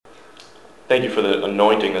thank you for the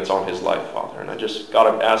anointing that's on his life, Father. And I just,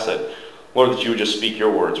 God, I ask that, Lord, that you would just speak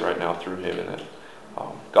your words right now through him, and that,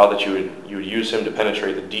 God, that you would use him to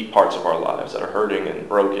penetrate the deep parts of our lives that are hurting and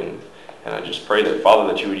broken. And I just pray that,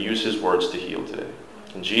 Father, that you would use his words to heal today.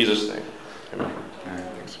 In Jesus' name, amen.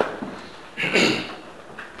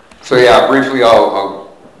 So yeah, briefly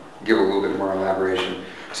I'll give a little bit more elaboration.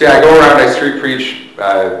 So yeah, I go around, I street preach.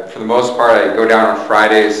 For the most part, I go down on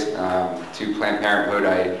Fridays to Planned Parenthood.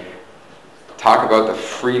 I talk about the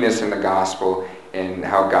freeness in the gospel and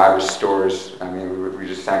how God restores. I mean, we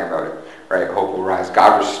just sang about it, right? Hope will rise.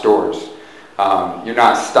 God restores. You're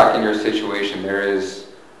not stuck in your situation. There is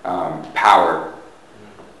power.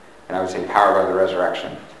 And I would say power by the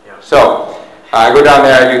resurrection. Yeah. So I go down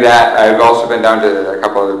there, I do that. I've also been down to a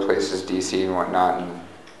couple other places, DC and whatnot, and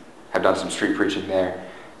have done some street preaching there.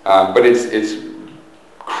 But it's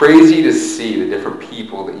crazy to see the different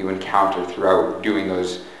people that you encounter throughout doing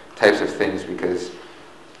those types of things, because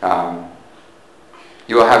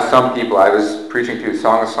you will have some people. I was preaching through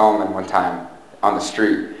Song of Solomon one time on the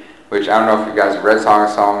street, which I don't know if you guys have read Song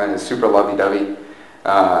of Solomon. It's super lovey-dovey.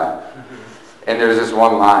 And there's this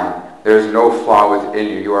one line: "There's no flaw within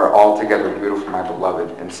you. You are altogether beautiful, my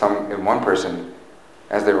beloved." And one person,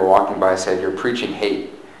 as they were walking by, said, "You're preaching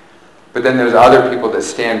hate." But then there's other people that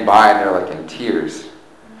stand by and they're like in tears.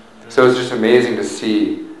 So it's just amazing to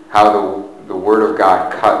see how the Word of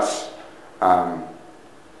God cuts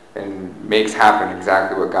and makes happen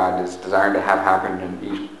exactly what God is desiring to have happen in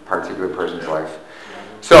each particular person's life.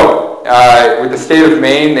 So with the state of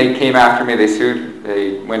Maine, they came after me.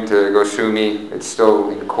 They went to go sue me. It's still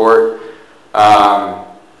in court. I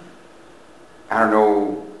don't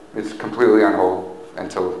know. It's completely on hold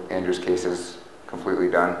until Andrew's case is completely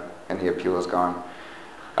done and the appeal is gone.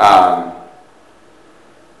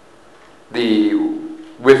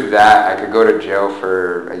 With that, I could go to jail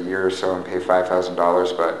for a year or so and pay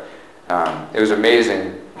 $5,000, but it was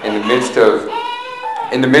amazing. In the midst of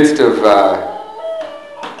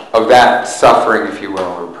that suffering, if you will,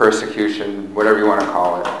 or persecution, whatever you want to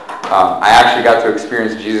call it, I actually got to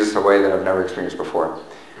experience Jesus in a way that I've never experienced before.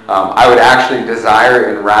 I would actually desire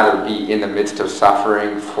and rather be in the midst of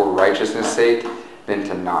suffering for righteousness' sake than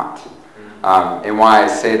to not. And why I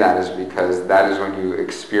say that is because that is when you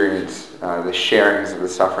experience the sharings of the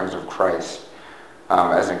sufferings of Christ,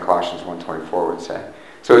 as in Colossians 1:24 would say.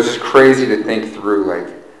 So it's just crazy to think through, like,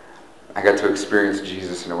 I got to experience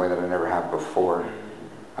Jesus in a way that I never have before.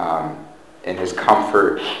 And his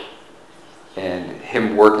comfort and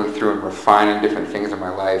him working through and refining different things in my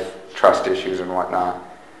life, trust issues and whatnot.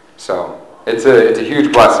 So it's a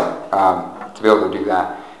huge blessing to be able to do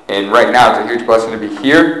that. And right now it's a huge blessing to be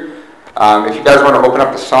here. If you guys want to open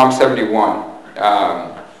up to Psalm 71.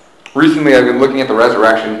 Recently I've been looking at the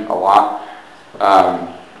resurrection a lot.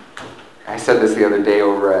 I said this the other day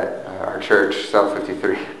over at our church, Cell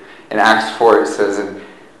 53. In Acts 4 it says, and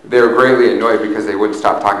they were greatly annoyed because they wouldn't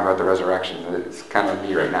stop talking about the resurrection. It's kind of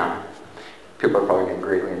me right now. People are probably getting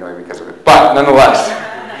greatly annoyed because of it. But nonetheless,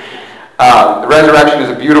 the resurrection is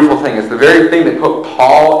a beautiful thing. It's the very thing that put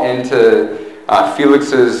Paul into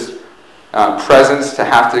Felix's presence to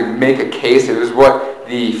have to make a case. It was what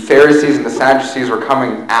the Pharisees and the Sadducees were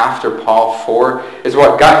coming after Paul for. It's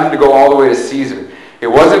what got him to go all the way to Caesar. It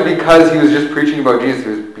wasn't because he was just preaching about Jesus. It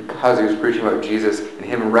was because he was preaching about Jesus and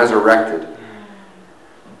him resurrected.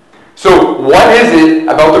 So what is it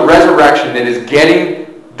about the resurrection that is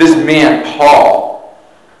getting this man, Paul,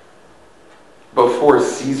 before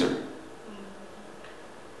Caesar?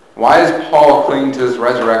 Why does Paul cling to this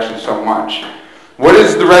resurrection so much? What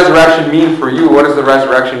does the resurrection mean for you? What does the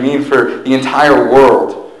resurrection mean for the entire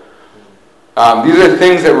world? These are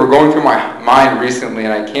things that were going through my mind recently,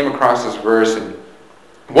 and I came across this verse. And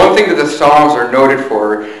one thing that the Psalms are noted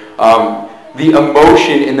for, the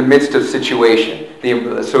emotion in the midst of situation.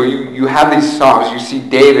 So you have these Psalms. You see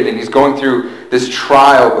David, and he's going through this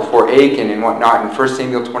trial before Achan and whatnot in 1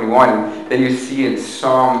 Samuel 21. And then you see in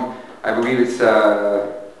Psalm, I believe it's,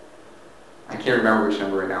 I can't remember which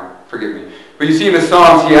number right now. Forgive me. But you see in the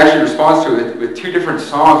Psalms, he actually responds to it with two different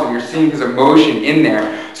Psalms, and you're seeing his emotion in there.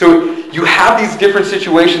 So you have these different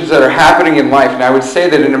situations that are happening in life. And I would say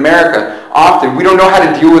that in America, often, we don't know how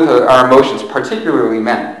to deal with our emotions, particularly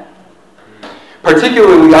men.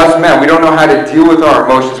 Particularly us men, we don't know how to deal with our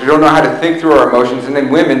emotions. We don't know how to think through our emotions. And then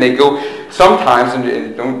women, they go sometimes,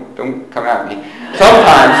 and don't come at me.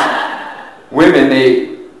 Sometimes women,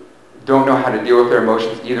 they don't know how to deal with their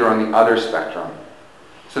emotions either on the other spectrum.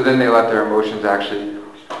 So then they let their emotions actually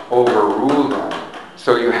overrule them.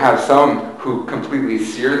 So you have some who completely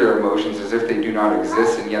sear their emotions as if they do not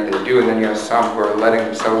exist, and yet they do. And then you have some who are letting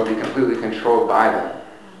themselves be completely controlled by them.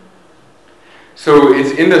 So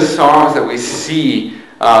it's in the Psalms that we see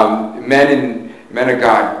men of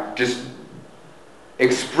God just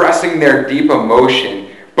expressing their deep emotion,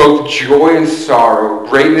 both joy and sorrow,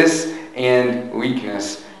 greatness and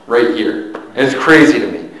weakness, right here. And it's crazy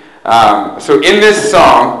to me. So in this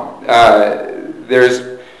psalm,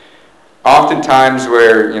 there's often times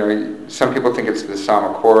where, some people think it's the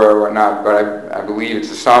Psalm of Korah or whatnot, but I believe it's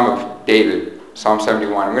the Psalm of David, Psalm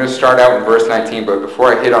 71. I'm going to start out in verse 19, but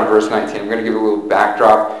before I hit on verse 19, I'm going to give a little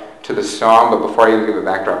backdrop to the psalm. But before I even give a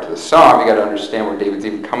backdrop to the psalm, you got to understand where David's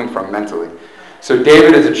even coming from mentally. So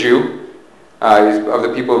David is a Jew. He's of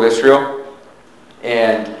the people of Israel,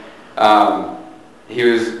 and he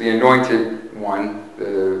was the anointed one,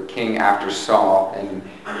 the king after Saul, and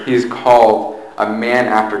he's called a man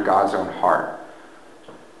after God's own heart.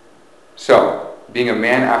 So, being a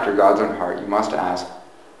man after God's own heart, you must ask,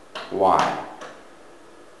 why?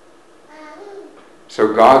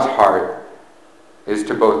 So God's heart is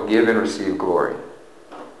to both give and receive glory.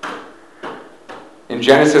 In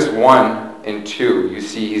Genesis 1 and 2, you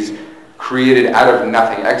see he's created out of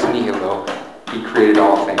nothing, ex nihilo, he created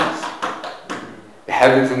all things. The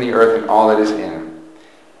heavens and the earth and all that is in them.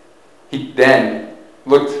 He then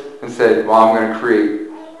looked and said, well, I'm going to create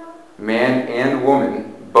man and woman,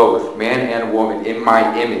 both, man and woman, in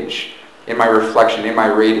my image, in my reflection, in my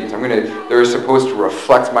radiance. They're supposed to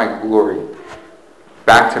reflect my glory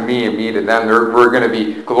back to me and me to them. We're going to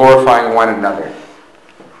be glorifying one another.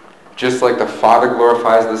 Just like the Father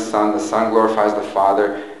glorifies the Son glorifies the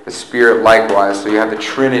Father, the Spirit likewise. So you have the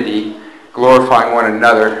Trinity glorifying one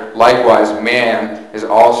another. Likewise, man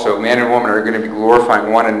and woman are going to be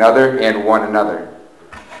glorifying one another and one another,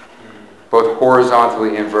 both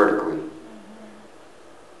horizontally and vertically.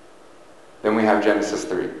 Then we have Genesis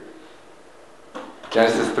 3.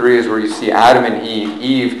 Genesis 3 is where you see Adam and Eve.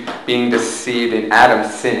 Eve being deceived and Adam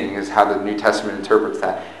sinning is how the New Testament interprets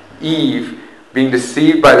that. Eve being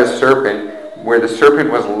deceived by the serpent, where the serpent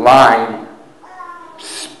was lying,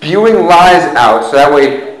 spewing lies out, so that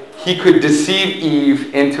way he could deceive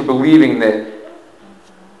Eve into believing that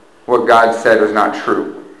what God said was not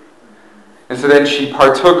true. And so then she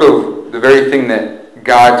partook of the very thing that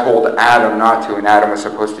God told Adam not to, and Adam was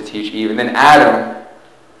supposed to teach Eve. And then Adam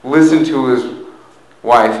listened to his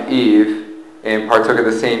wife Eve and partook of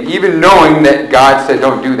the same, even knowing that God said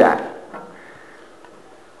don't do that.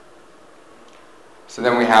 So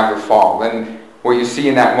then we have the fall. Then what you see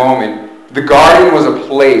in that moment, the garden was a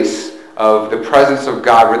place of the presence of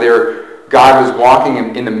God, where God was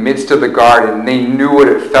walking in the midst of the garden, and they knew what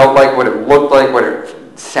it felt like, what it looked like, what it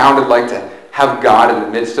sounded like to have God in the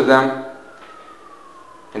midst of them.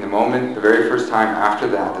 In the moment, the very first time after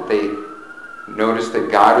that they noticed that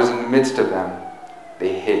God was in the midst of them,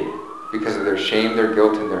 they hid. Because of their shame, their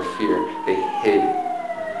guilt, and their fear, they hid.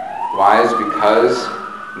 Why? Is because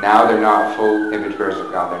now they're not full image bearers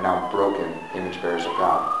of God. They're now broken image bearers of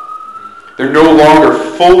God. They're no longer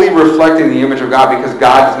fully reflecting the image of God, because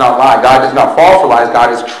God does not lie. God does not fall for lies.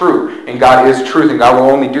 God is true. And God is truth. And God will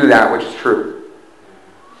only do that which is true.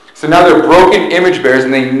 So now they're broken image bearers,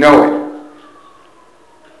 and they know it.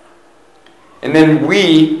 And then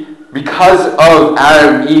we, because of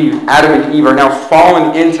Adam and Eve are now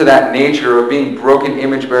fallen into that nature of being broken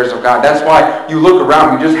image bearers of God. That's why you look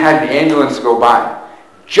around. We just had an ambulance go by.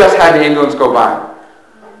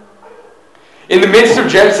 In the midst of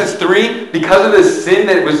Genesis 3, because of the sin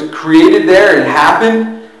that was created there and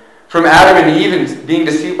happened from Adam and Eve and being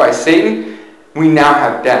deceived by Satan, we now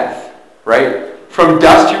have death, right? From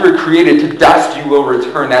dust you were created, to dust you will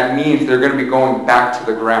return. That means they're going to be going back to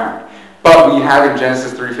the ground. But we have in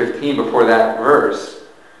Genesis 3:15, before that verse,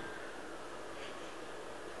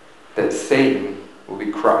 that Satan will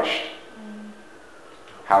be crushed.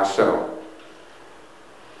 How so?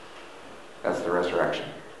 That's the resurrection.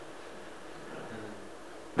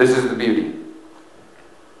 This is the beauty.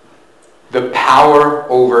 The power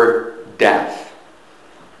over death.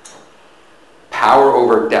 Power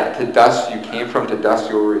over death. To dust you came from, to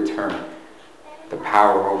dust you will return. The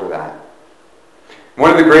power over that. One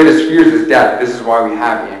of the greatest fears is death. This is why we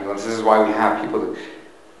have the ambulance. This is why we have people that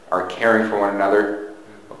are caring for one another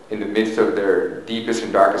in the midst of their deepest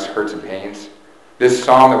and darkest hurts and pains. This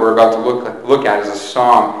psalm that we're about to look at is a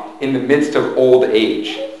psalm in the midst of old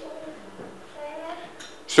age.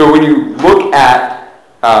 So when you look at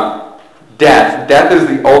death is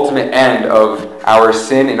the ultimate end of our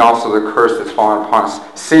sin and also the curse that's fallen upon us.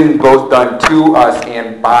 Sin both done to us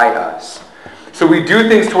and by us. So we do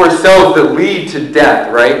things to ourselves that lead to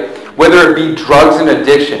death, right? Whether it be drugs and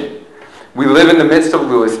addiction. We live in the midst of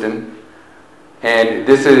Lewiston, and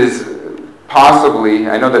this is possibly,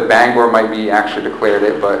 I know that Bangor might be actually declared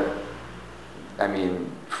it, but I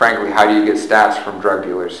mean, frankly, how do you get stats from drug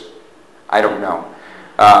dealers? I don't know.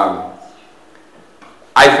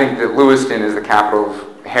 I think that Lewiston is the capital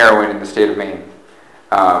of heroin in the state of Maine.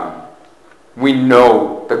 We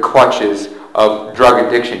know the clutches of drug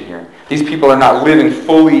addiction here. These people are not living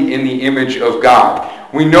fully in the image of God.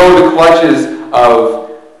 We know the clutches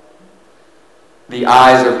of the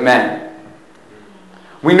eyes of men.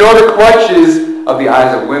 We know the clutches of the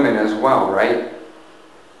eyes of women as well, right?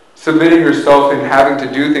 Submitting yourself and having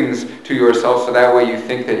to do things to yourself so that way you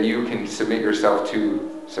think that you can submit yourself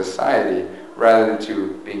to society rather than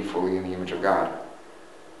to being fully in the image of God.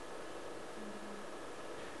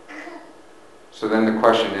 So then the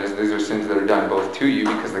question is, these are sins that are done both to you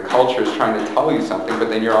because the culture is trying to tell you something, but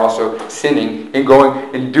then you're also sinning and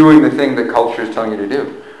going and doing the thing that culture is telling you to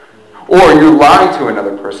do. Or you're lying to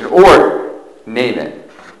another person, or name it.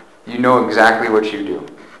 You know exactly what you do.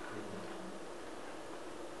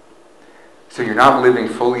 So you're not living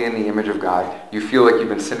fully in the image of God. You feel like you've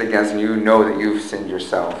been sinned against, and you know that you've sinned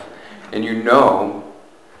yourself. And you know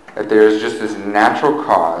that there's just this natural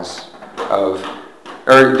cause of,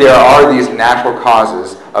 or there are these natural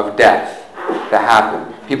causes of death that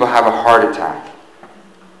happen. People have a heart attack,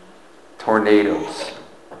 tornadoes.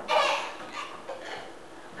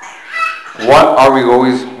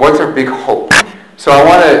 What's our big hope? So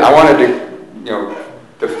I wanted to,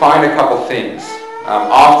 define a couple things.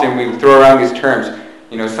 Often we throw around these terms.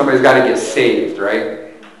 Somebody's got to get saved,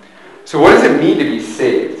 right? So what does it mean to be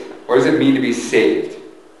saved? What does it mean to be saved?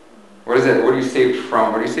 What are you saved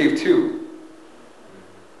from? What are you saved to?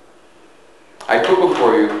 I put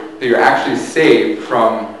before you that you're actually saved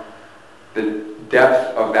from the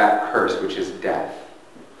depth of that curse, which is death,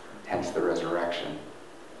 hence the resurrection.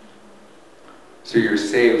 So you're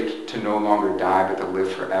saved to no longer die, but to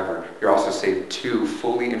live forever. You're also saved to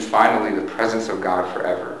fully and finally the presence of God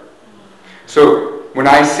forever. So when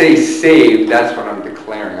I say saved, that's what I'm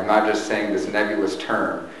declaring. I'm not just saying this nebulous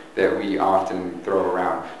term that we often throw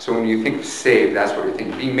around. So when you think of saved, that's what you're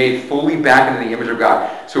thinking. Being made fully back into the image of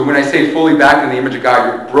God. So when I say fully back into the image of God,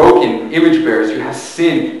 you're broken image bearers. You have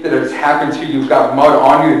sin that has happened to you. You've got mud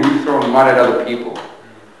on you and you've thrown mud at other people.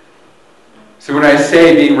 So when I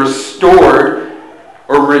say being restored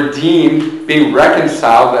or redeemed, being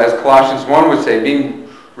reconciled, as Colossians 1 would say, being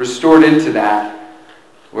restored into that,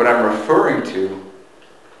 what I'm referring to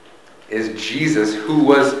is Jesus, who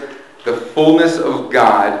was the fullness of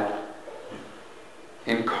God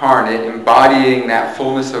incarnate, embodying that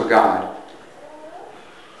fullness of God.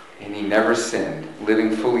 And he never sinned,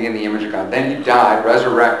 living fully in the image of God. Then he died,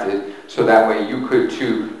 resurrected, so that way you could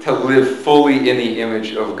too, to live fully in the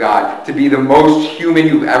image of God, to be the most human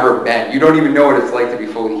you've ever been. You don't even know what it's like to be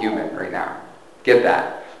fully human right now. Get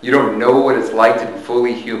that. You don't know what it's like to be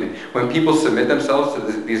fully human. When people submit themselves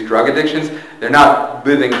to these drug addictions, they're not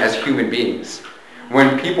living as human beings.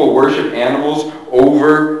 When people worship animals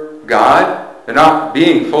over God, they're not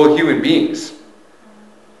being full human beings.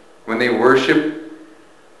 When they worship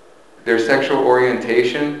their sexual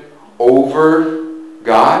orientation over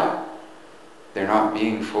God, they're not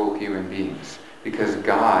being full human beings. Because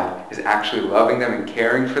God is actually loving them and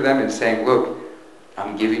caring for them and saying, look,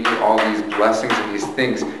 I'm giving you all these blessings and these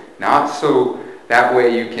things, not so that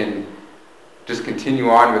way you can just continue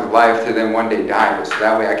on with life to then one day die, but so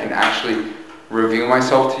that way I can actually reveal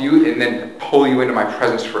myself to you and then pull you into my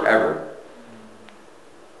presence forever.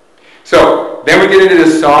 So, then we get into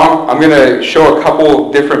this psalm. I'm going to show a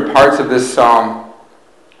couple different parts of this psalm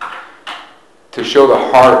to show the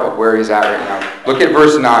heart of where he's at right now. Look at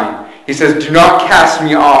verse 9. He says, do not cast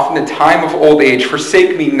me off in the time of old age.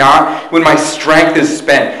 Forsake me not when my strength is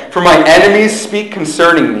spent. For my enemies speak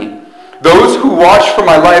concerning me. Those who watch for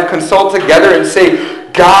my life consult together and say,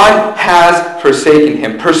 God has forsaken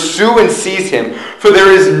him. Pursue and seize him, for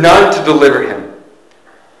there is none to deliver him.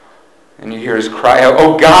 And you hear his cry out,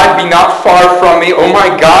 O God, be not far from me. O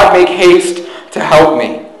my God, make haste to help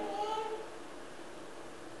me.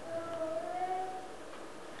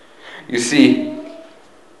 You see,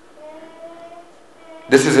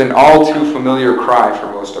 this is an all too familiar cry for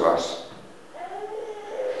most of us.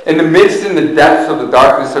 In the midst, in the depths of the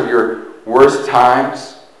darkness of your worst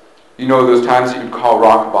times, you know those times that you'd call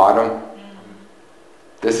rock bottom?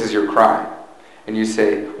 This is your cry. And you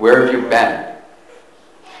say, where have you been?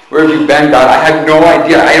 Where have you been, God? I have no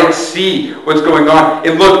idea. I don't see what's going on.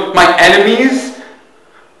 And look, my enemies,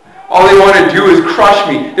 all they want to do is crush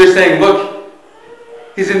me. They're saying, look,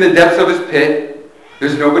 he's in the depths of his pit.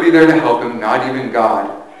 There's nobody there to help him, not even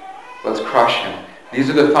God. Let's crush him. These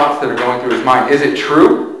are the thoughts that are going through his mind. Is it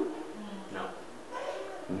true? No.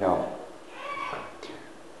 No.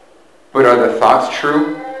 But are the thoughts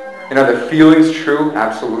true? And are the feelings true?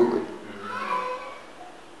 Absolutely.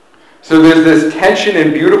 So there's this tension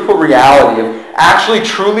and beautiful reality of actually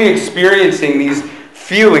truly experiencing these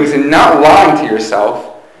feelings and not lying to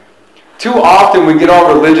yourself. Too often we get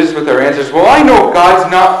all religious with our answers. Well, I know God's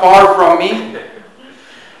not far from me.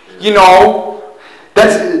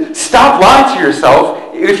 Stop lying to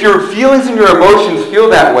yourself. If your feelings and your emotions feel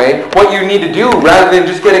that way, what you need to do, rather than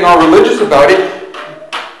just getting all religious about it,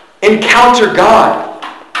 encounter God.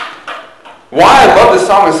 Why I love the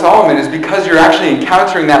Song of Solomon is because you're actually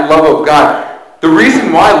encountering that love of God. The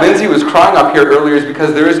reason why Lindsay was crying up here earlier is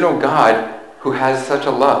because there is no God who has such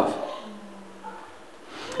a love.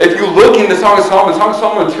 If you look in the Song of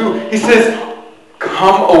Solomon 2, he says,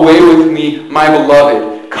 "Come away with me, my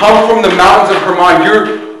beloved. Come from the mountains of Hermon.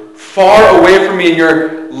 You're far away from me, and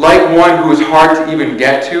you're like one who is hard to even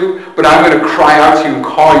get to, but I'm going to cry out to you and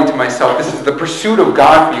call you to myself." This is the pursuit of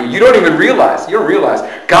God for you. You don't even realize. You don't realize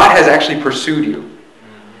God has actually pursued you.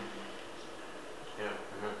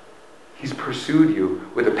 He's pursued you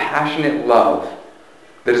with a passionate love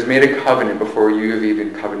that has made a covenant before you have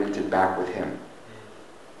even covenanted back with him.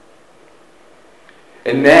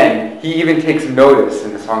 And then he even takes notice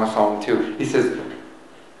in the Song of Solomon 2. He says,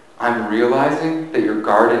 "I'm realizing that your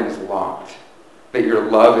garden is locked, that your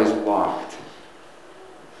love is locked.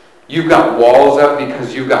 You've got walls up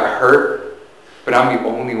because you got hurt, but I'm the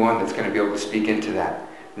only one that's going to be able to speak into that.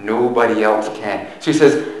 Nobody else can." So he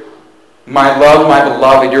says, "My love, my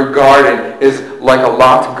beloved, your garden is like a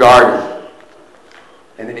locked garden."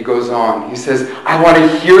 And then he goes on. He says, "I want to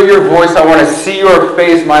hear your voice. I want to see your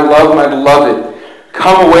face, my love, my beloved.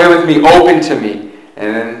 Come away with me, open to me."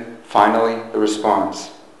 And then finally, the response.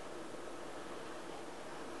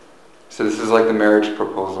 So this is like the marriage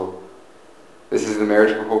proposal. This is the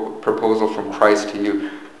marriage proposal from Christ to you.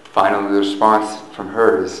 Finally, the response from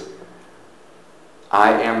her is,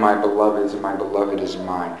 "I am my beloved's and my beloved is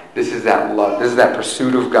mine." This is that love. This is that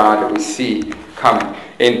pursuit of God that we see coming.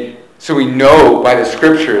 And so we know by the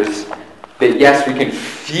scriptures that yes, we can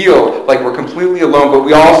feel like we're completely alone, but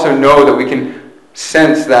we also know that we can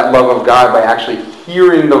sense that love of God by actually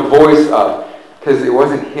hearing the voice of, because it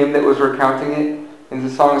wasn't him that was recounting it in the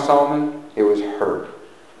Song of Solomon, it was her.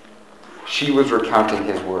 She was recounting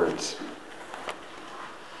his words.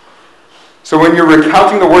 So when you're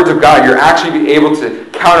recounting the words of God, you're actually able to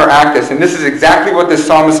counteract this. And this is exactly what this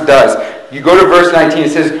psalmist does. You go to verse 19,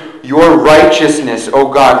 it says, "Your righteousness, O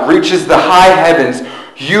God, reaches the high heavens.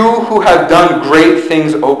 You who have done great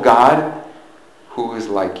things, O God, who is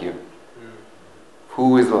like you?"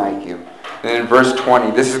 Who is like you? And in verse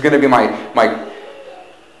 20, this is going to be my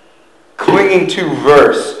clinging to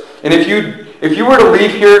verse. And if you were to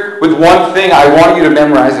leave here with one thing, I want you to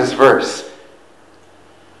memorize this verse.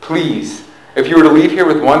 Please. If you were to leave here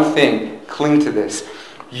with one thing, cling to this.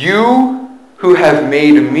 "You who have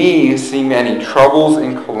made me see many troubles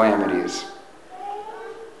and calamities."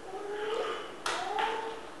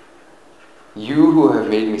 You who have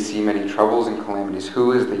made me see many troubles and calamities.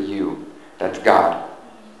 Who is the you? That's God.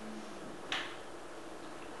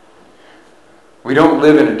 We don't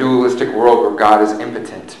live in a dualistic world where God is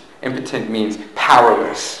impotent. Impotent means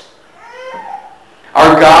powerless.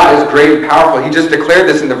 Our God is great and powerful. He just declared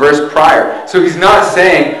this in the verse prior. So he's not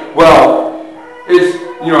saying, well,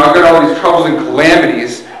 I've got all these troubles and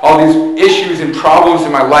calamities, all these issues and problems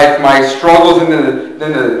in my life, my struggles in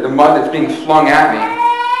the mud that's being flung at me.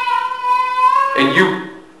 And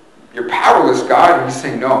you're powerless, God. And he's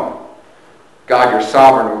saying, no. God, you're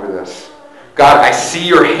sovereign over this. God, I see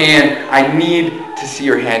your hand. I need to see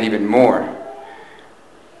your hand even more.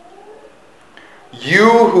 You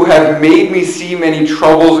who have made me see many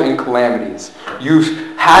troubles and calamities. You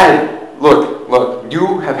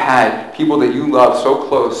have had people that you love so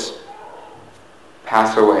close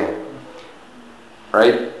pass away.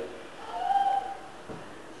 Right?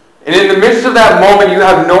 And in the midst of that moment, you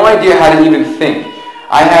have no idea how to even think.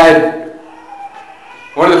 I had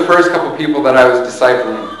one of the first couple people that I was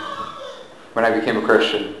discipling when I became a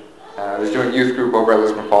Christian. I was doing youth group over at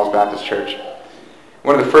Lisbon Falls Baptist Church.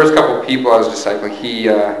 One of the first couple people I was discipling, he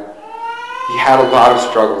had a lot of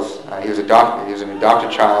struggles. He was adopted. He was an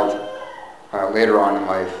adopted child later on in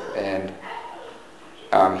life, and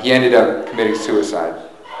he ended up committing suicide.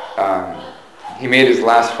 He made his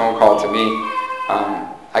last phone call to me.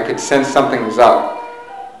 I could sense something was up,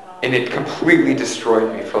 and it completely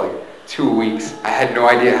destroyed me for like 2 weeks. I had no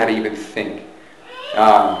idea how to even think.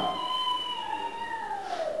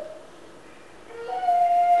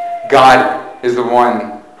 God is the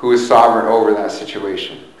one who is sovereign over that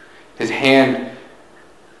situation. His hand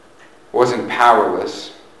wasn't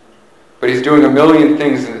powerless, but he's doing a million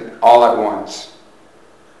things all at once.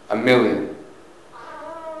 a million.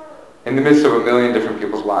 In the midst of a million different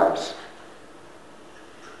people's lives.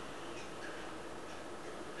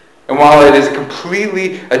 And while it is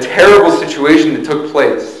completely a terrible situation that took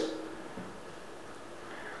place,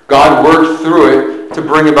 God worked through it to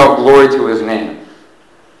bring about glory to his name.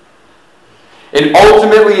 And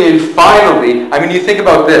ultimately and finally, I mean, you think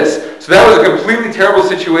about this. So that was a completely terrible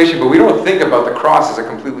situation, but we don't think about the cross as a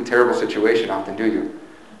completely terrible situation often, do you?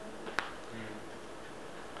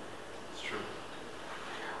 It's true.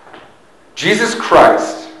 Jesus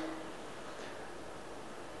Christ,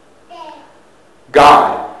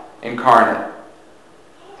 God incarnate,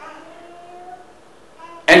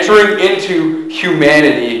 entering into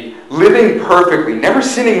humanity, living perfectly, never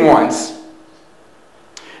sinning once,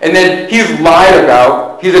 and then he's lied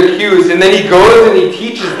about, he's accused, and then he goes and he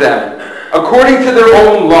teaches them according to their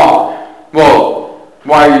own law. Well,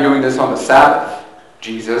 why are you doing this on the Sabbath,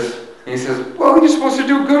 Jesus? And he says, well, you're supposed to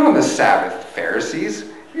do good on the Sabbath, Pharisees.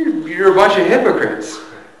 You're a bunch of hypocrites.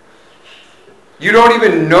 You don't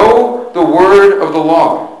even know the word of the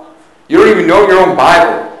law. You don't even know your own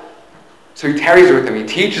Bible. So he tarries with them, he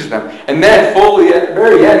teaches them, and then fully at the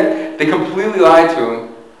very end, they completely lie to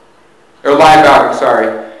him, or lie about him,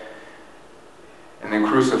 sorry, and then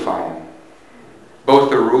crucify him. Both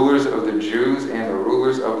the rulers of the Jews and the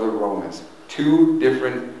rulers of the Romans. Two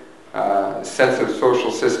different sets of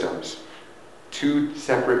social systems. Two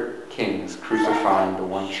separate kings crucifying the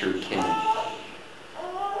one true king.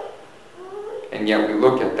 And yet we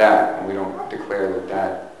look at that and we don't declare that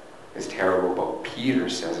that is terrible. But Peter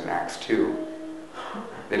says in Acts 2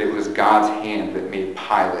 that it was God's hand that made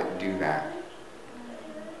Pilate do that.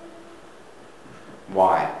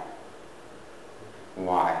 Why?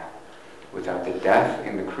 Why? Without the death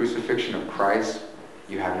and the crucifixion of Christ,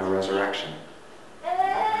 you have no resurrection.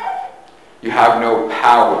 You have no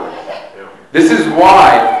power. This is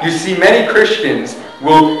why you see many Christians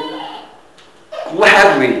will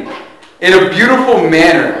gladly, in a beautiful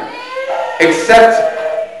manner, accept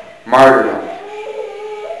martyrdom.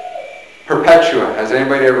 Perpetua, has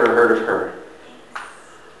anybody ever heard of her?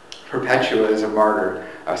 Perpetua is a martyr,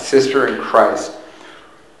 a sister in Christ,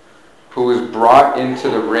 who was brought into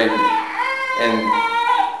the ring, and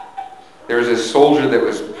there was a soldier that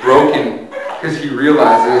was broken because he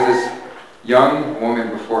realized there was this young woman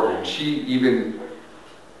before her, and she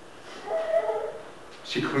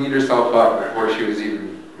cleaned herself up before she was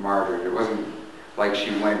even martyred. It wasn't like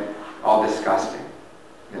she went all disgusting,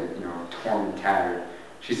 torn and tattered.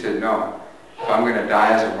 She said, no, if I'm going to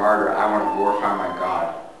die as a martyr, I want to glorify my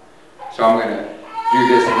God. So I'm going to do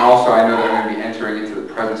this, and also I know that I'm going to be entering into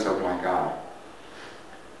the presence of my God.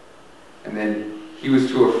 And then he was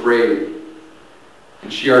too afraid,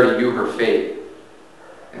 and she already knew her fate.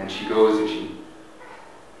 And then she goes and she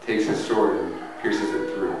takes his sword and pierces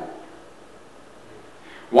it through.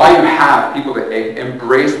 Why you have people that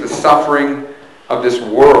embrace the suffering of this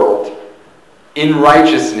world in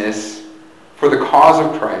righteousness for the cause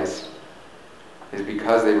of Christ is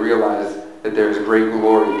because they realize that there is great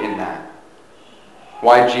glory in that.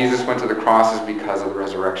 Why Jesus went to the cross is because of the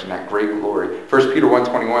resurrection, that great glory. 1 Peter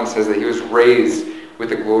 1:21 says that he was raised with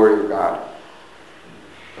the glory of God.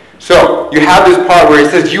 So, you have this part where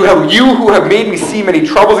it says, you who have made me see many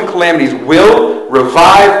troubles and calamities will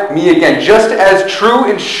revive me again. Just as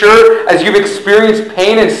true and sure as you've experienced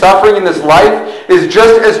pain and suffering in this life is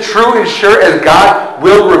just as true and sure as God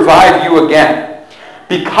will revive you again.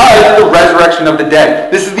 Because of the resurrection of the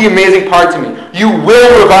dead. This is the amazing part to me. You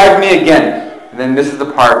will revive me again. And then this is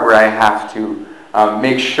the part where I have to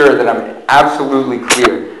make sure that I'm absolutely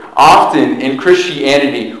clear. Often in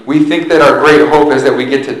Christianity, we think that our great hope is that we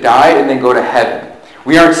get to die and then go to heaven.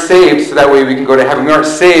 We aren't saved so that way we can go to heaven. We aren't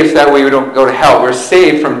saved so that way we don't go to hell. We're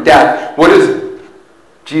saved from death. What does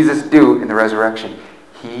Jesus do in the resurrection?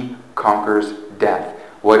 He conquers death.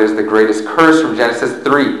 What is the greatest curse from Genesis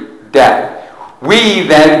 3? Death. We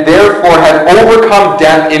then, therefore, have overcome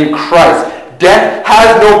death in Christ. Death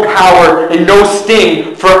has no power and no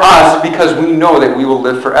sting for us because we know that we will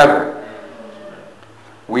live forever.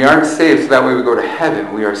 We aren't saved so that way we go to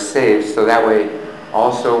heaven. We are saved so that way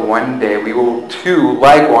also one day we will too,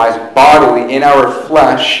 likewise, bodily, in our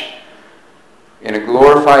flesh, in a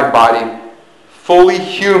glorified body, fully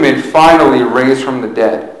human, finally raised from the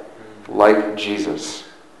dead, like Jesus.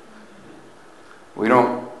 We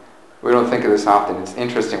don't think of this often. It's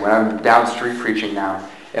interesting. When I'm down street preaching now,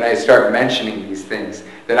 and I start mentioning these things,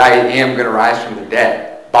 that I am going to rise from the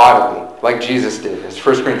dead, bodily, like Jesus did. As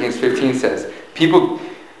 1 Corinthians 15 says,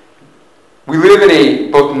 we live in a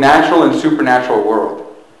both natural and supernatural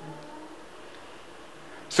world.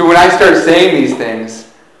 So when I start saying these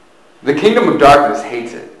things, the kingdom of darkness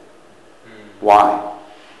hates it. Why?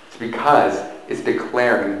 It's because it's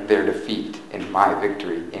declaring their defeat and my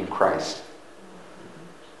victory in Christ.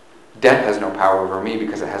 Death has no power over me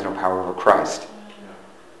because it has no power over Christ.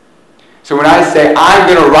 So when I say, I'm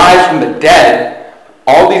going to rise from the dead,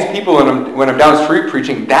 all these people, when I'm down the street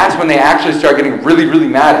preaching, that's when they actually start getting really, really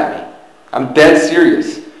mad at me. I'm dead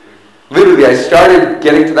serious. Literally, I started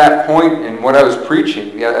getting to that point in what I was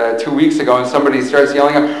preaching 2 weeks ago, and somebody starts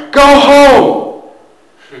yelling out, "Go home!"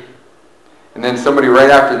 And then somebody right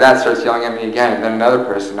after that starts yelling at me again, and then another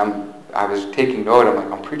person. I was taking note. I'm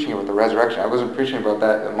like, I'm preaching about the resurrection. I wasn't preaching about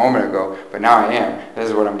that a moment ago, but now I am. This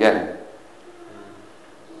is what I'm getting.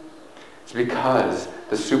 It's because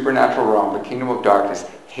the supernatural realm, the kingdom of darkness,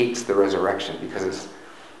 hates the resurrection because it's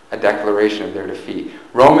a declaration of their defeat.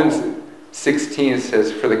 Romans 16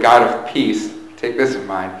 says, "For the God of peace," take this in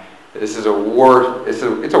mind, this is a war, it's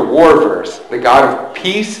a war verse. "The God of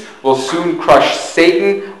peace will soon crush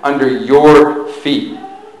Satan under your feet."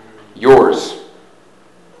 Yours.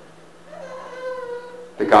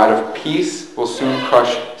 The God of peace will soon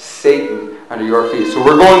crush Satan under your feet. So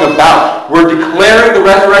we're declaring the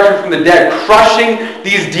resurrection from the dead, crushing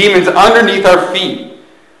these demons underneath our feet.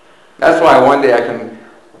 That's why one day I can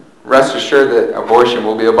rest assured that abortion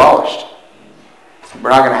will be abolished. We're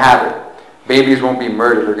not going to have it. Babies won't be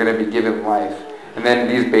murdered. They're going to be given life. And then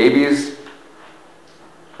these babies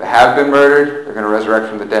that have been murdered, they're going to resurrect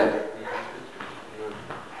from the dead.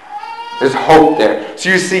 There's hope there. So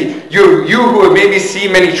you see, you who have maybe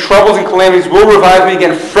seen many troubles and calamities will revive me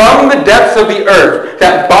again from the depths of the earth.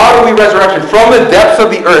 That bodily resurrection from the depths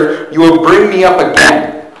of the earth, you will bring me up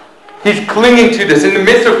again. He's clinging to this. In the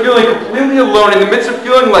midst of feeling completely alone, in the midst of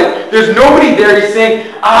feeling like there's nobody there, he's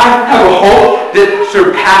saying, I have a hope that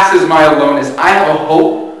surpasses my aloneness. I have a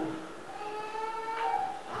hope.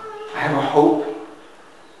 I have a hope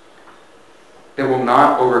that will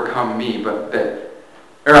not overcome me,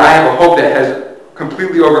 I have a hope that has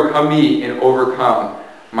completely overcome me and overcome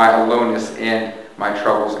my aloneness and my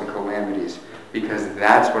troubles and calamities, because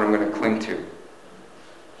that's what I'm going to cling to.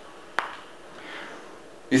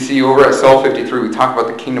 You see, over at Psalm 53, we talk about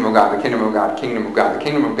the kingdom of God, the kingdom of God, the kingdom of God. The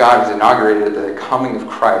kingdom of God is inaugurated at the coming of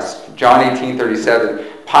Christ. John 18:37,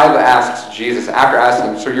 Pilate asks Jesus, after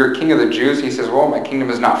asking him, "So you're king of the Jews?" He says, "Well, my kingdom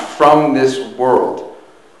is not from this world.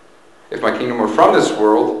 If my kingdom were from this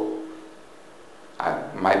world,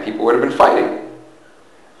 my people would have been fighting."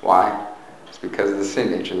 Why? It's because of the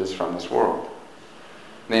sin nature that's from this world.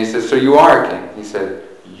 And then he says, "So you are a king?" He said,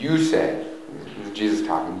 "You say," Jesus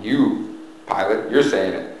talking, "You, Pilate, you're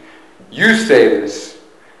saying it. You say this.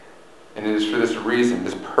 And it is for this reason,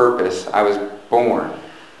 this purpose, I was born."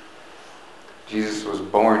 Jesus was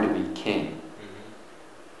born to be king.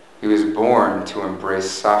 He was born to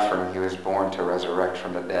embrace suffering. He was born to resurrect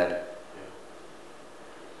from the dead.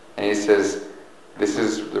 And he says, this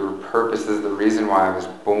is the purpose, this is the reason why I was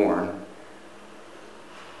born.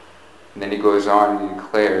 And then he goes on and he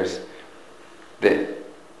declares that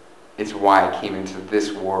it's why I came into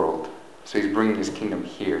this world. So he's bringing his kingdom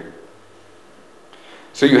here.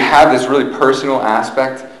 So you have this really personal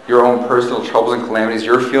aspect, your own personal troubles and calamities.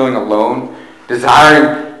 You're feeling alone,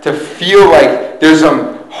 desiring to feel like there's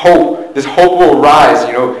some hope. This hope will rise,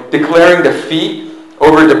 declaring defeat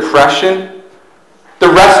over depression. The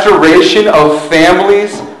restoration of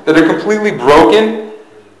families that are completely broken.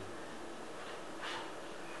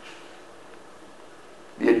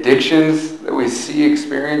 The addictions that we see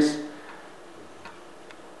experience.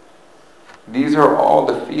 These are all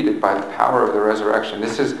defeated by the power of the resurrection.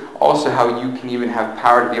 This is also how you can even have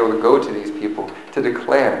power to be able to go to these people, to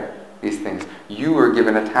declare these things. You were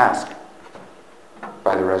given a task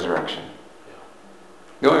by the resurrection.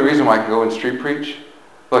 The only reason why I can go and street preach,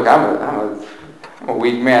 look, I'm a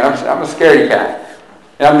weak man. I'm a scaredy cat.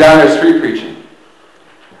 And I'm down there street preaching.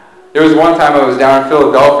 There was one time I was down in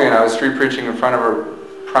Philadelphia and I was street preaching in front of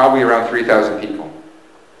probably around 3,000 people.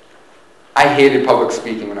 I hated public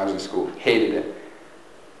speaking when I was in school. Hated it.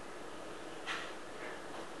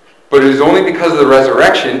 But it was only because of the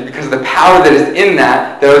resurrection, because of the power that is in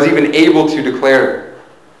that I was even able to declare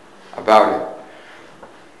about it.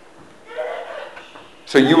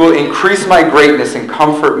 So you will increase my greatness and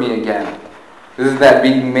comfort me again. This is that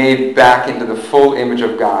being made back into the full image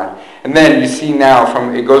of God. And then you see now,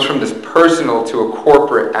 it goes from this personal to a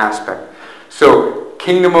corporate aspect. So,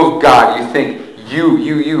 kingdom of God, you think,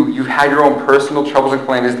 you've had your own personal troubles and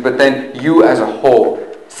calamities, but then you as a whole,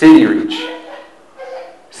 City Reach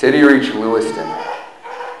Lewiston.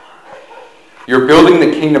 You're building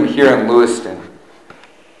the kingdom here in Lewiston.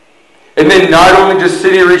 And then not only just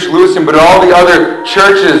City Reach Lewiston, but all the other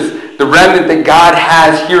churches, the remnant that God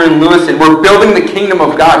has here in Lewiston. We're building the kingdom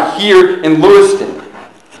of God here in Lewiston.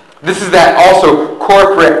 This is that also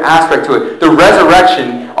corporate aspect to it. The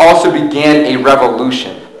resurrection also began a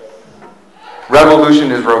revolution.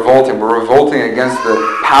 Revolution is revolting. We're revolting against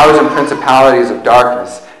the powers and principalities of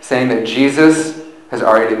darkness, saying that Jesus has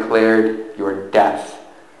already declared your death,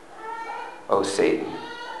 O Satan.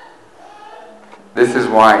 This is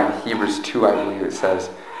why in Hebrews 2, I believe it says,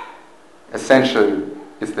 essentially,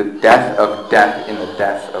 it's the death of death in the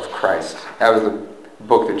death of Christ. That was the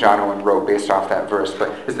book that John Owen wrote based off that verse.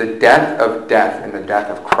 But it's the death of death in the death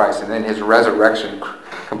of Christ. And then his resurrection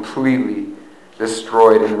completely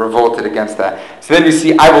destroyed and revolted against that. So then you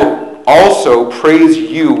see, I will also praise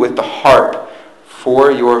you with the harp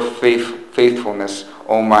for your faithfulness,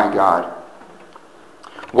 O my God.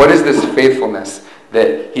 What is this faithfulness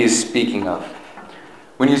that he is speaking of?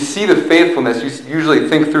 When you see the faithfulness, you usually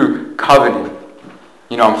think through covenant.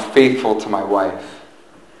 You know, I'm faithful to my wife.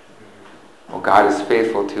 Well, God is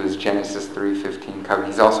faithful to his Genesis 3:15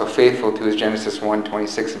 covenant. He's also faithful to his Genesis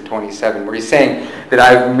 1:26 and 27, where he's saying that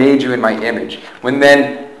I've made you in my image. When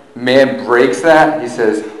then man breaks that, he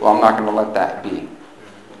says, well, I'm not going to let that be.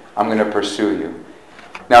 I'm going to pursue you.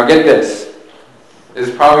 Now get this. This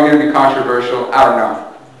is probably going to be controversial. I don't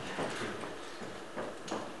know.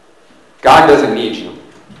 God doesn't need you.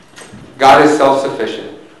 God is self-sufficient.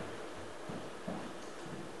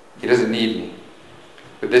 He doesn't need me.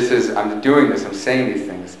 But I'm doing this, I'm saying these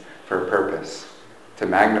things for a purpose. To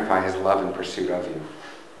magnify his love and pursuit of you.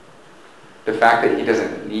 The fact that he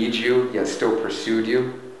doesn't need you, yet still pursued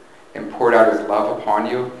you, and poured out his love upon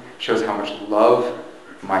you, shows how much love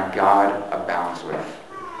my God abounds with.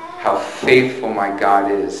 How faithful my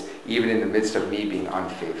God is, even in the midst of me being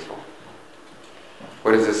unfaithful.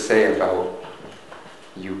 What does this say about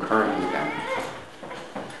you currently then?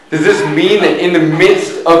 Does this mean that in the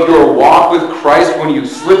midst of your walk with Christ, when you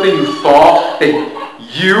slip and you fall, that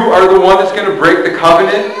you are the one that's going to break the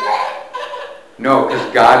covenant? No, because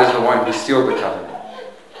God is the one who sealed the covenant.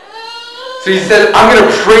 So he says, I'm going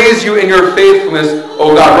to praise you in your faithfulness,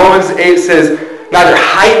 O God. Romans 8 says, neither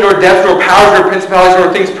height nor depth nor powers nor principalities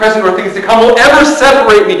nor things present nor things to come will ever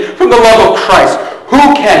separate me from the love of Christ. Who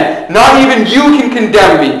can? Not even you can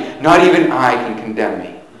condemn me. Not even I can condemn me.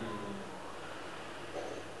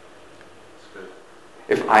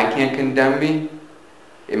 If I can't condemn me,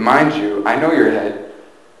 and mind you, I know your head.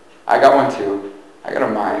 I got one too. I got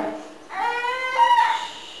a mind.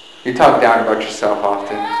 You talk down about yourself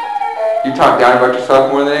often. You talk down about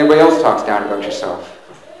yourself more than anybody else talks down about yourself.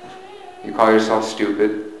 You call yourself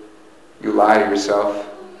stupid. You lie to yourself.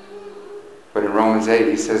 But in Romans 8,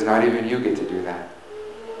 he says, not even you get to do that.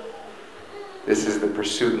 This is the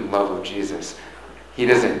pursuit and love of Jesus. He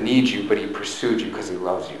doesn't need you, but he pursued you because he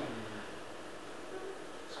loves you.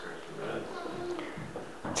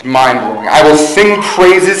 It's mind-blowing. I will sing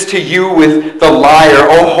praises to you with the lyre,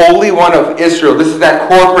 O Holy One of Israel. This is that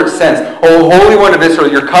corporate sense. O Holy One of Israel,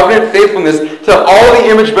 your covenant faithfulness to all the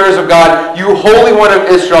image bearers of God, you Holy One of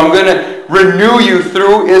Israel. I'm going to renew you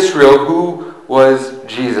through Israel, who was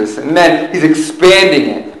Jesus. And then he's expanding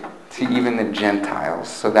it to even the Gentiles,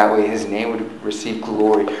 so that way his name would receive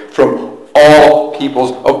glory from all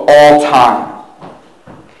peoples of all time.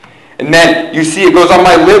 And then you see it goes on,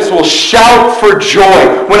 my lips will shout for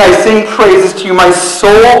joy when I sing praises to you, my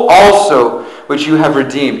soul also, which you have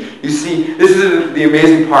redeemed. You see, this is the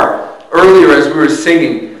amazing part. Earlier as we were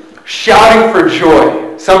singing, shouting for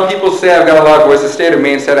joy. Some people say I've got a loud voice. The state of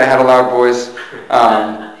Maine said I had a loud voice.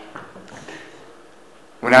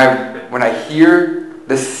 When I hear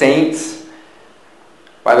the saints,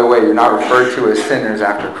 by the way, you're not referred to as sinners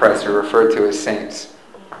after Christ, you're referred to as saints.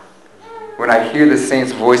 When I hear the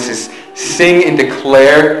saints' voices sing and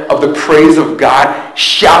declare of the praise of God,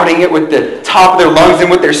 shouting it with the top of their lungs and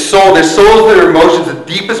with their souls, their emotions, the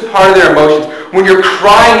deepest part of their emotions. When you're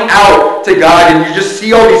crying out to God and you just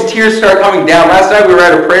see all these tears start coming down. Last night we were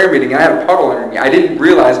at a prayer meeting and I had a puddle under me. I didn't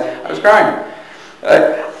realize I was crying.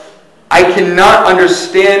 I cannot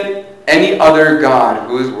understand any other God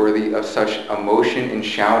who is worthy of such emotion and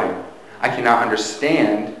shouting. I cannot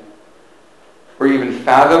understand or even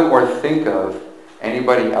fathom or think of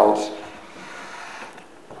anybody else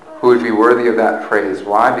who would be worthy of that praise.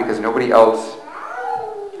 Why? Because nobody else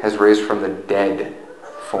has raised from the dead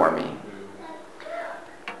for me.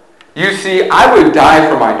 You see, I would die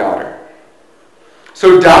for my daughter.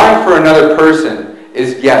 So dying for another person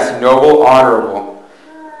is, yes, noble, honorable.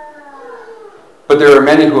 But there are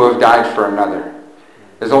many who have died for another.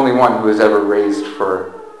 There's only one who has ever raised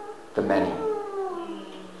for the many.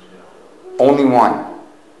 Only one.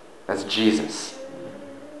 That's Jesus.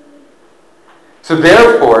 So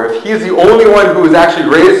therefore, if he is the only one who is actually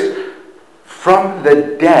raised from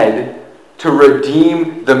the dead to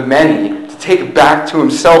redeem the many, to take back to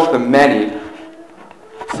himself the many,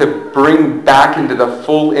 to bring back into the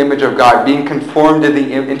full image of God, being conformed into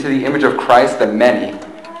the image of Christ, the many,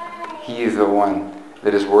 he is the one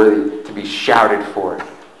that is worthy to be shouted for.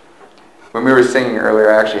 When we were singing earlier,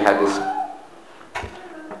 I actually had this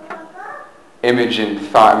image and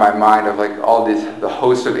thought in my mind of like all the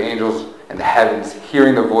host of angels in the heavens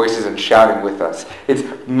hearing the voices and shouting with us. It's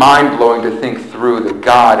mind-blowing to think through that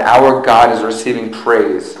our God is receiving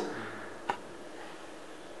praise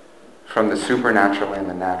from the supernatural and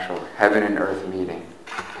the natural, heaven and earth meeting.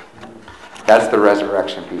 That's the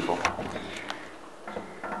resurrection, people.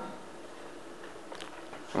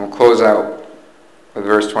 And we'll close out with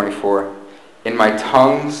verse 24. And my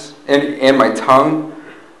tongue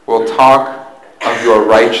will talk of your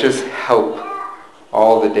righteous help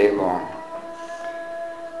all the day long.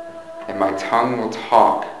 And my tongue will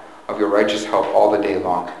talk of your righteous help all the day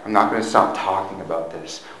long. I'm not going to stop talking about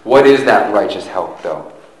this. What is that righteous help,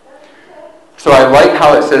 though? So I like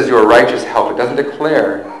how it says your righteous help. It doesn't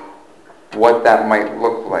declare what that might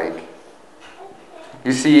look like.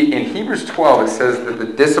 You see, in Hebrews 12, it says that the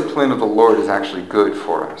discipline of the Lord is actually good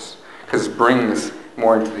for us, because it's bringing us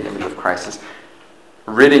more into the image of Christ. It's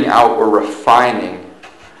ridding out or refining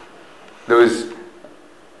those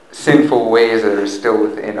sinful ways that are still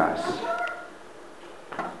within us.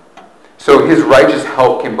 So his righteous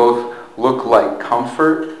help can both look like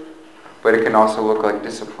comfort, but it can also look like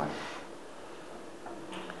discipline.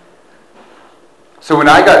 So when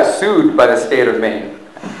I got sued by the state of Maine,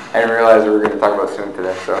 I didn't realize we were going to talk about suing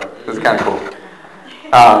today, so this is kind of cool.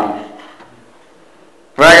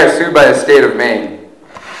 When I got sued by the state of Maine,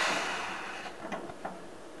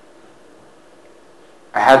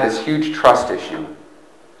 I had this huge trust issue.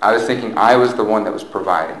 I was thinking I was the one that was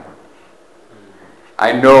providing.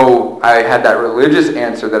 I know I had that religious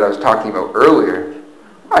answer that I was talking about earlier.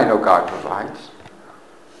 I know God provides.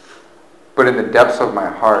 But in the depths of my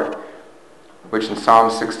heart, which in Psalm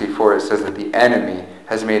 64 it says that the enemy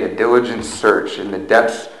has made a diligent search in the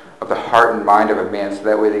depths of the heart and mind of a man so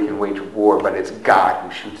that way they can wage war, but it's God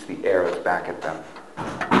who shoots the arrows back at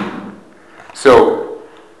them. So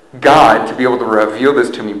God, to be able to reveal this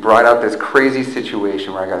to me, brought out this crazy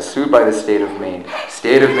situation where I got sued by the state of Maine.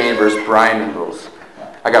 State of Maine versus Brian Ingalls.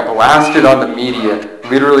 I got blasted on the media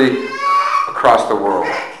literally across the world.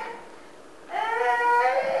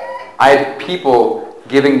 I had people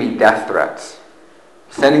giving me death threats,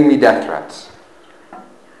 sending me death threats.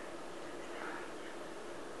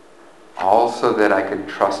 All so that I could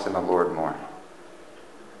trust in the Lord more.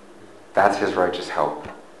 That's his righteous help.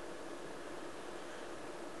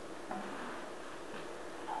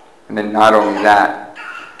 And then not only that,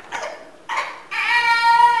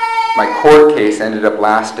 my court case ended up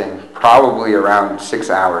lasting probably around 6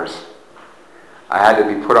 hours. I had to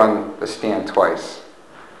be put on the stand twice.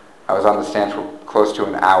 I was on the stand for close to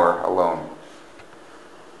an hour alone.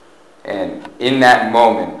 And in that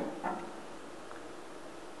moment,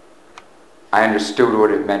 I understood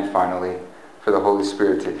what it meant finally for the Holy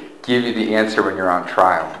Spirit to give you the answer when you're on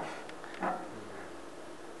trial.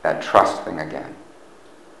 That trust thing again.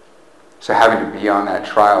 So having to be on that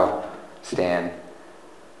trial stand,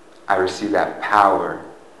 I received that power,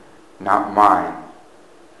 not mine,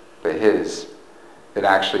 but his, that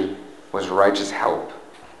actually was righteous help.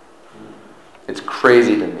 It's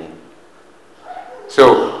crazy to me.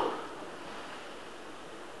 So,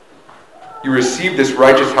 you receive this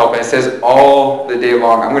righteous help, and it says all the day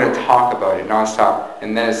long. I'm going to talk about it nonstop.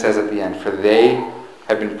 And then it says at the end, for they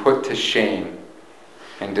have been put to shame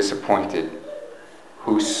and disappointed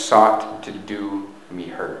who sought to do me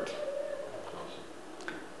hurt.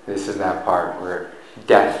 This is that part where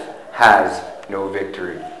death has no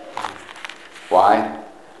victory. Why?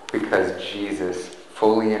 Because Jesus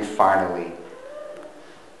fully and finally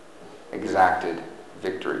exacted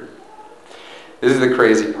victory. This is the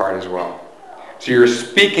crazy part as well. So you're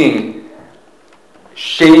speaking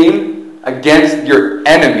shame against your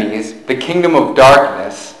enemies, the kingdom of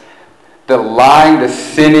darkness, the lying, the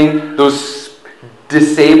sinning, those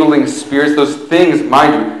disabling spirits, those things,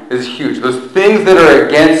 mind you, is huge. Those things that are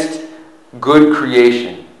against good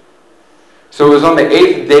creation. So it was on the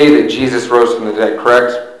 8th day that Jesus rose from the dead,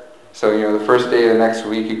 correct? So, the first day of the next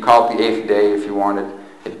week, you call it the 8th day if you wanted.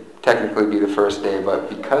 It'd technically be the first day, but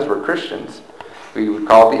because we're Christians, we would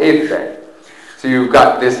call it the 8th day. So you've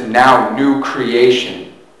got this now new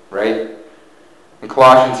creation, right? In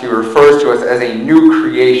Colossians, he refers to us as a new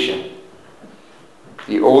creation.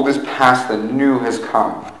 The old is past, the new has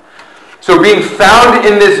come. So being found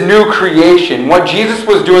in this new creation, what Jesus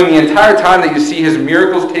was doing the entire time that you see his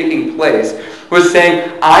miracles taking place was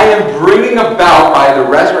saying, I am bringing about, by the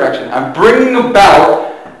resurrection, I'm bringing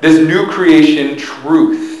about this new creation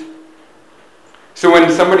truth. So when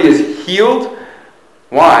somebody is healed,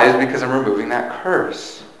 why? It's because I'm removing that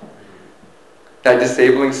curse. That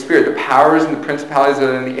disabling spirit, the powers and the principalities that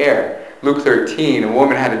are in the air. Luke 13, a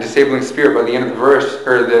woman had a disabling spirit. By the end of the verse,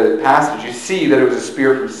 or the passage, you see that it was a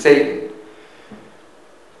spirit from Satan.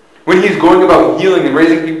 When he's going about healing and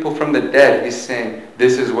raising people from the dead, he's saying,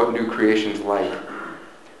 this is what new creation's like.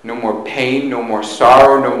 No more pain, no more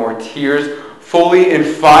sorrow, no more tears. Fully and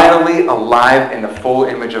finally alive in the full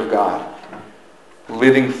image of God.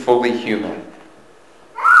 Living fully human.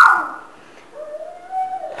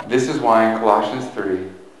 This is why in Colossians 3,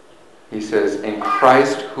 he says, in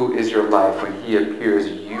Christ who is your life, when he appears,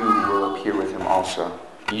 you will appear with him also.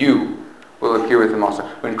 You will appear with him also.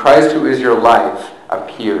 When Christ who is your life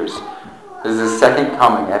appears, this is his second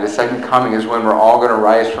coming. At his second coming is when we're all going to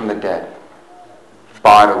rise from the dead,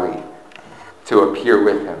 bodily, to appear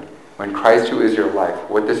with him. When Christ who is your life,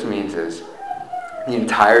 what this means is the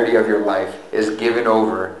entirety of your life is given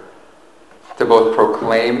over to both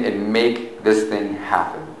proclaim and make this thing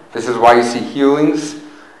happen. This is why you see healings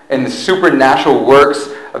and the supernatural works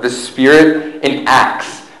of the Spirit in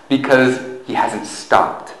Acts, because he hasn't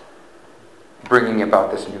stopped bringing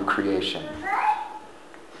about this new creation.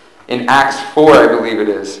 In Acts 4, I believe it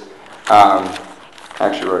is. I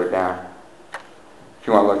actually wrote it down. If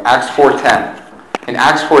you want to look. Acts 4:10. In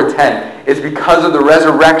Acts 4:10, it's because of the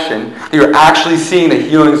resurrection that you're actually seeing the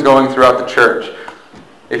healings going throughout the church.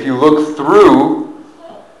 If you look through,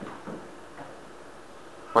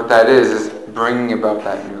 what that is bringing about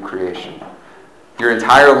that new creation. Your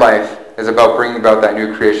entire life is about bringing about that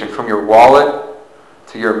new creation. From your wallet,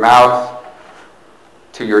 to your mouth,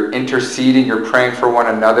 to your interceding, you're praying for one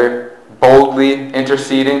another, boldly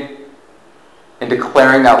interceding, and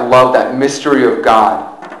declaring that love, that mystery of God.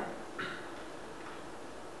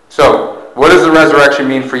 So, what does the resurrection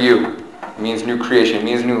mean for you? It means new creation. It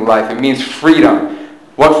means new life. It means freedom.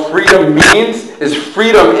 What freedom means is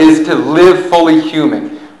to live fully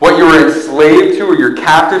human. What you were enslaved to or you're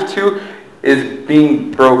captive to is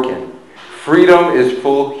being broken. Freedom is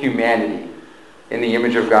full humanity in the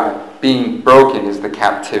image of God. Being broken is the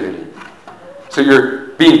captivity. So you're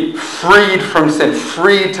being freed from sin,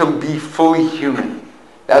 free to be fully human.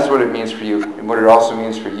 That's what it means for you. And what it also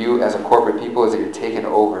means for you as a corporate people is that you're taking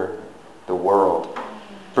over the world,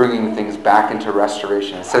 bringing things back into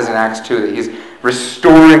restoration. It says in Acts 2 that he's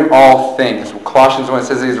restoring all things. Colossians 1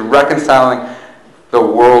 says that he's reconciling the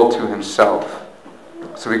world to himself.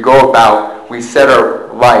 So we go about, we set our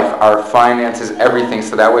life, our finances, everything,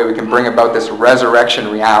 so that way we can bring about this resurrection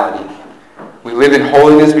reality. We live in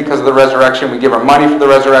holiness because of the resurrection. We give our money for the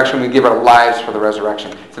resurrection. We give our lives for the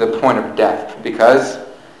resurrection to the point of death, because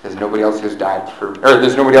there's nobody else who's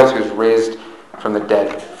there's nobody else who's raised from the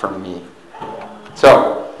dead for me.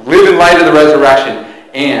 So live in light of the resurrection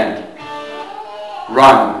and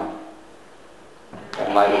run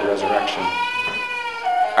in light of the resurrection.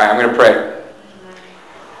 All right, I'm going to pray.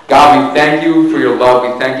 God, we thank you for your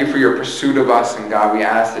love. We thank you for your pursuit of us. And God, we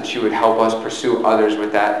ask that you would help us pursue others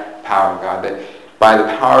with that power, God. That by the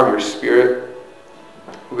power of your Spirit,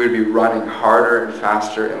 we would be running harder and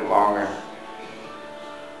faster and longer.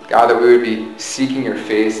 God, that we would be seeking your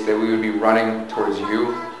face, that we would be running towards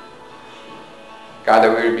you. God,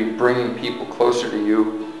 that we would be bringing people closer to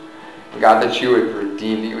you. God, that you would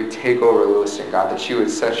redeem, that you would take over Lewiston, God, that you would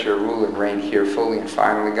set your rule and reign here fully and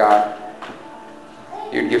finally, God.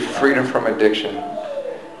 You would give freedom from addiction.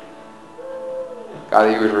 God,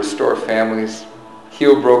 that you would restore families,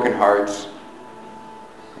 heal broken hearts.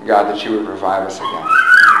 God, that you would revive us again.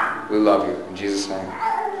 We love you. In Jesus' name,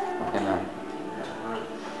 amen.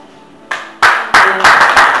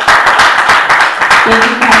 Thank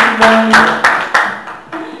you, Pastor Bones.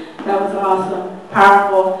 That was awesome.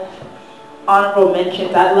 Powerful. Honorable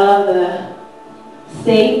mentions. I love the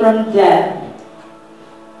saved from death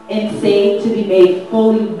and saved to be made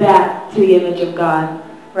fully back to the image of God.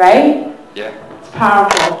 Right? Yeah. It's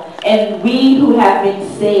powerful. And we who have been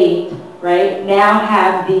saved, right, now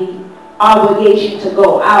have the obligation to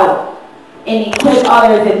go out and equip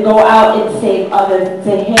others and go out and save others and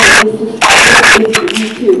say, hey, this is for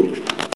you too.